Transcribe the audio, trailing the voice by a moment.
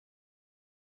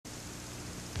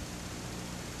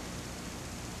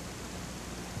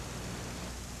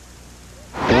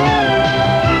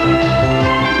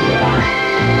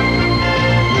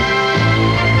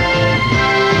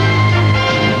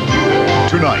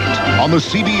tonight on the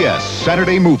CBS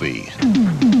Saturday Movie.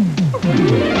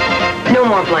 No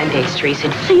more blind dates,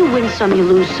 Teresa. So you win some, you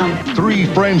lose some. Three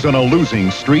friends on a losing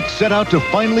streak set out to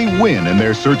finally win in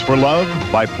their search for love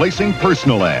by placing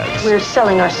personal ads. We're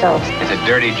selling ourselves. It's a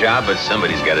dirty job, but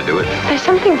somebody's got to do it. There's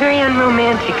something very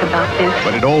unromantic about this.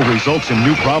 But it all results in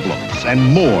new problems and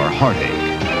more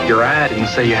heartache. Your ad didn't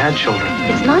say you had children.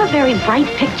 It's not a very bright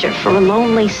picture for a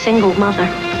lonely single mother.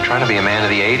 I'm trying to be a man of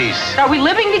the 80s. Are we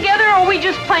living together or are we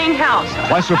just playing house?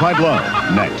 Classified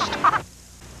Love, next.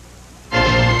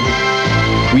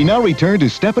 We now return to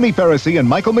Stephanie Ferrisy and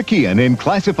Michael McKeon in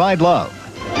Classified Love.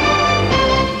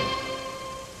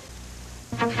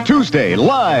 Tuesday,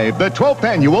 live, the 12th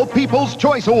Annual People's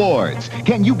Choice Awards.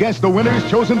 Can you guess the winners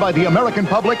chosen by the American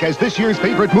public as this year's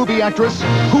favorite movie actress?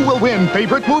 Who will win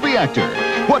favorite movie actor?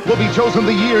 What will be chosen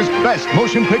the year's best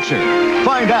motion picture?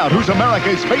 Find out who's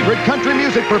America's favorite country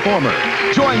music performer.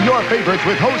 Join your favorites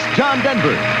with host John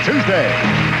Denver, Tuesday.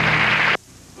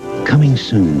 Coming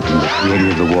soon from the creator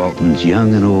of The Waltons,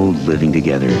 young and old living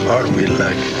together. Aren't we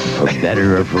lucky? For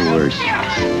better or for worse.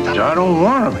 I don't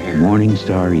want them here.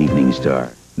 Morningstar,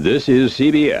 Eveningstar. This is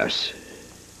CBS.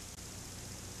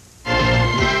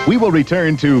 We will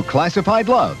return to Classified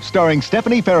Love, starring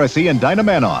Stephanie Ferrisy and Dinah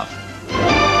Manoff.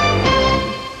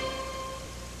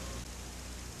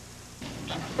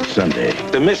 Sunday.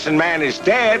 The missing man is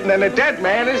dead, and then the dead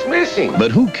man is missing.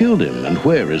 But who killed him, and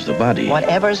where is the body?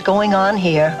 Whatever's going on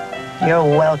here, you're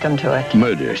welcome to it.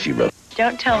 Murder, she wrote.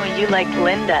 Don't tell me you like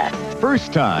Linda.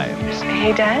 First times.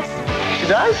 He does? She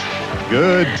does?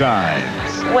 Good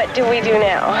times. What do we do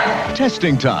now?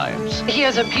 Testing times. He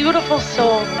has a beautiful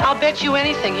soul. I'll bet you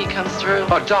anything he comes through.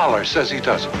 $1 says he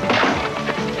doesn't.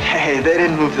 Hey, they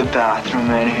didn't move the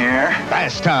bathroom in here.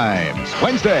 Fast times.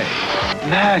 Wednesday.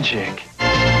 Magic.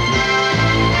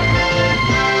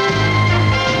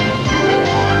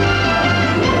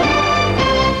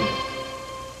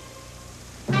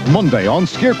 Monday on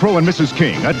Scarecrow and Mrs.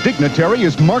 King, a dignitary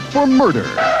is marked for murder.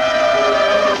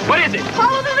 What is it?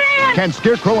 Follow the man! Can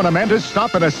Scarecrow and Amanda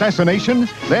stop an assassination?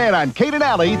 Then on Kate and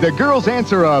Allie, the girls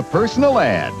answer a personal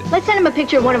ad. Let's send him a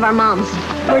picture of one of our moms.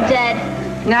 We're dead.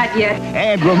 Not yet.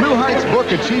 And will Newhart's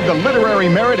book achieve the literary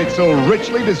merit it so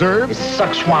richly deserves? It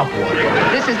sucks swamp water.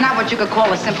 This is not what you could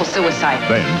call a simple suicide.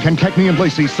 Then can Cagney and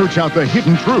Lacey search out the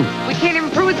hidden truth? We can't even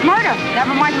prove it's murder.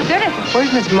 Never mind who did it.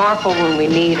 Where's Miss Marple when we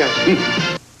need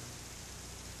her?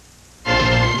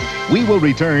 We will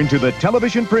return to the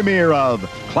television premiere of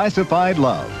Classified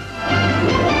Love.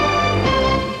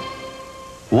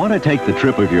 Want to take the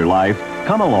trip of your life?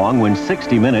 Come along when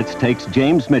 60 Minutes takes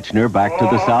James Michener back to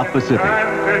the South Pacific.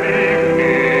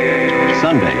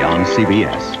 Sunday on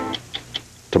CBS.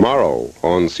 Tomorrow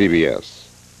on CBS.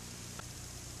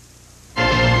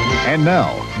 And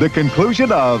now, the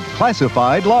conclusion of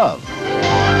Classified Love.